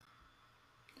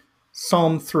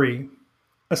Psalm 3,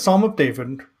 a psalm of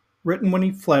David, written when he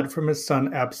fled from his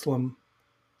son Absalom.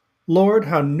 Lord,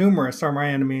 how numerous are my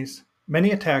enemies!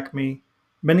 Many attack me.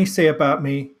 Many say about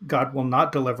me, God will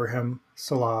not deliver him.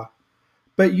 Selah.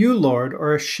 But you, Lord,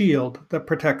 are a shield that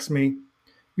protects me.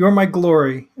 You are my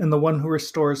glory and the one who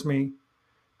restores me.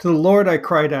 To the Lord I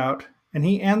cried out, and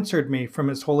he answered me from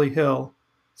his holy hill.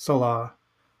 Selah.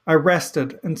 I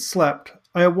rested and slept.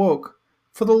 I awoke,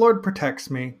 for the Lord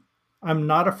protects me. I'm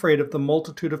not afraid of the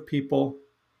multitude of people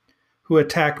who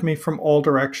attack me from all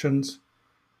directions.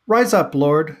 Rise up,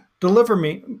 Lord. Deliver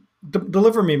me,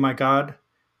 my God.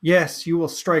 Yes, you will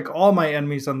strike all my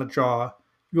enemies on the jaw.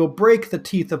 You will break the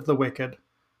teeth of the wicked.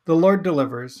 The Lord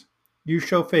delivers. You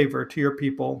show favor to your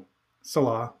people.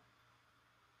 Selah.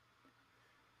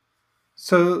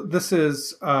 So this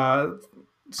is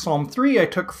Psalm 3 I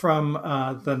took from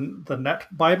the Net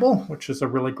Bible, which is a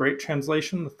really great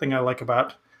translation. The thing I like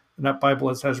about the Net Bible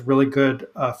is it has really good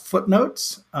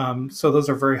footnotes. So those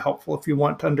are very helpful if you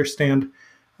want to understand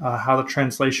how the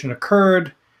translation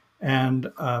occurred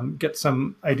and get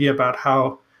some idea about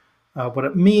how what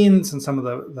it means and some of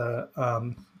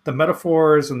the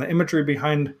metaphors and the imagery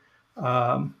behind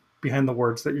the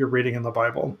words that you're reading in the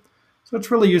Bible. So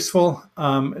it's really useful.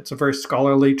 It's a very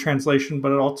scholarly translation,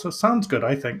 but it also sounds good,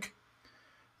 I think.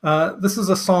 This is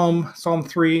a psalm, Psalm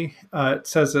 3. It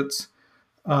says it's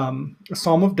a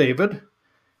psalm of David.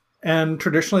 And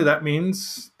traditionally that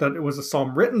means that it was a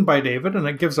psalm written by David, and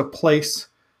it gives a place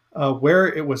where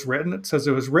it was written. It says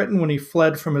it was written when he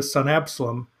fled from his son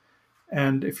Absalom.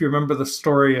 And if you remember the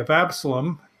story of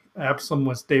Absalom, Absalom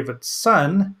was David's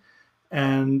son,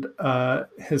 and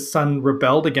his son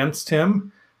rebelled against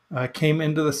him, came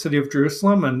into the city of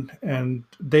Jerusalem, and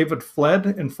David fled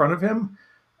in front of him.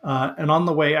 And on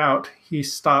the way out, he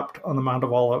stopped on the Mount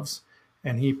of Olives,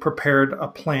 and he prepared a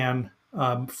plan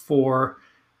for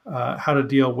how to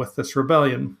deal with this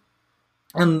rebellion.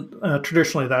 And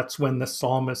traditionally, that's when this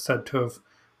psalm is said to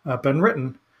have been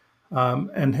written.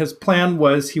 And his plan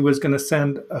was he was going to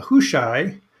send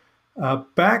Hushai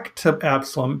back to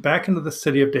Absalom, back into the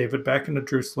city of David, back into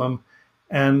Jerusalem,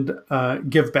 and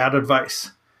give bad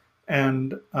advice.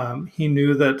 And he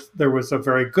knew that there was a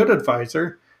very good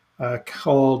advisor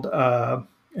called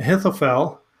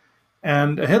Ahithophel.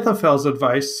 And Ahithophel's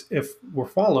advice, if were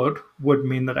followed, would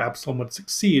mean that Absalom would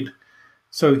succeed.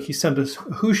 So he sent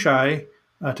Hushai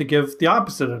to give the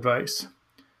opposite advice.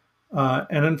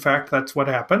 And in fact, that's what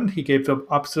happened. He gave the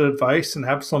opposite advice, and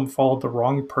Absalom followed the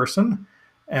wrong person.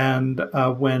 And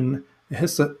when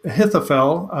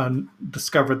Ahithophel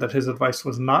discovered that his advice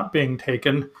was not being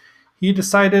taken, he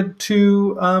decided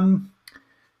to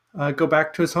go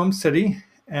back to his home city,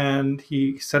 and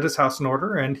he set his house in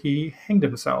order, and he hanged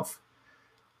himself.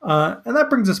 And that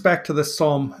brings us back to this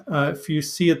psalm. If you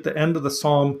see at the end of the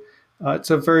psalm,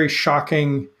 it's a very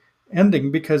shocking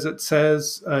ending because it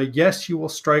says, yes, you will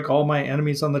strike all my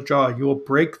enemies on the jaw. You will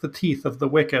break the teeth of the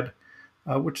wicked,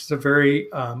 which is a very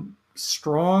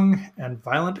strong and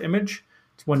violent image.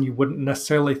 It's one you wouldn't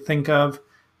necessarily think of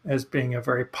as being a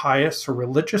very pious or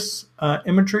religious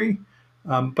imagery.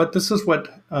 But this is what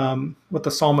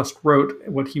the psalmist wrote,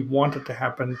 what he wanted to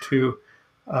happen to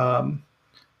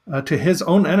his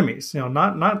own enemies.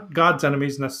 Not God's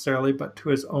enemies necessarily, but to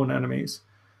his own enemies.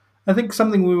 I think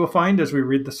something we will find as we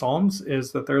read the Psalms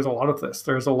is that there's a lot of this.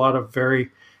 There's a lot of very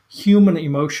human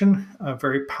emotion,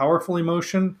 very powerful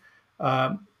emotion.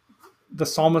 The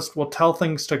psalmist will tell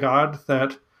things to God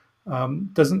that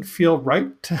doesn't feel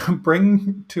right to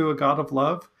bring to a God of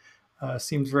love,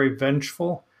 seems very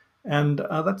vengeful. And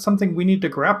that's something we need to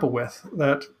grapple with,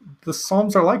 that the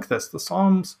Psalms are like this. The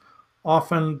Psalms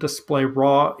often display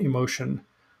raw emotion,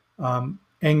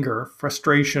 anger,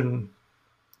 frustration,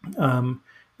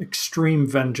 extreme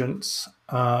vengeance.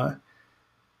 And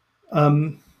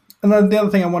then the other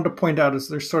thing I want to point out is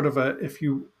there's sort of if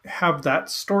you have that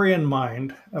story in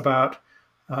mind about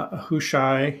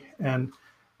Hushai and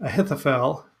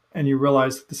Ahithophel, and you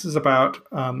realize that this is about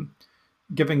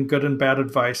giving good and bad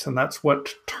advice, and that's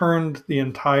what turned the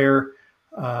entire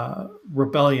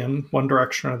rebellion one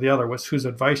direction or the other, was whose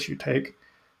advice you take.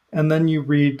 And then you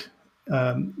read,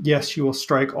 yes, you will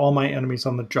strike all my enemies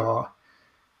on the jaw.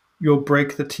 You'll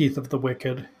break the teeth of the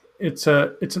wicked. It's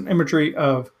an imagery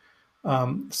of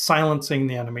silencing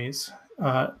the enemies,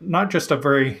 not just a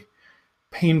very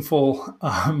painful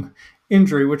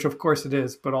injury, which of course it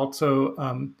is, but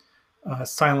also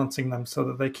silencing them so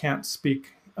that they can't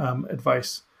speak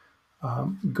advice,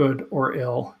 good or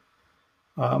ill.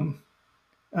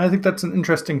 I think that's an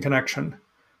interesting connection.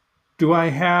 Do I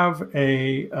have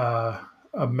a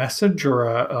message or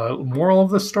a moral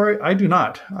of the story? I do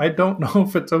not. I don't know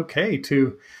if it's okay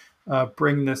to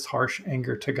bring this harsh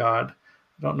anger to God.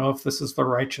 I don't know if this is the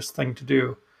righteous thing to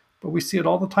do, but we see it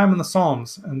all the time in the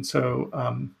Psalms. And so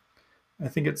I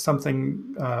think it's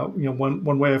something,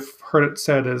 one way I've heard it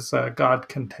said is God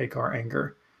can take our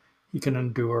anger. He can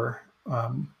endure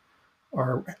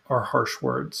our harsh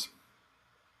words.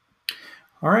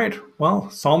 All right, well,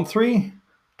 Psalm 3.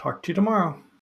 Talk to you tomorrow.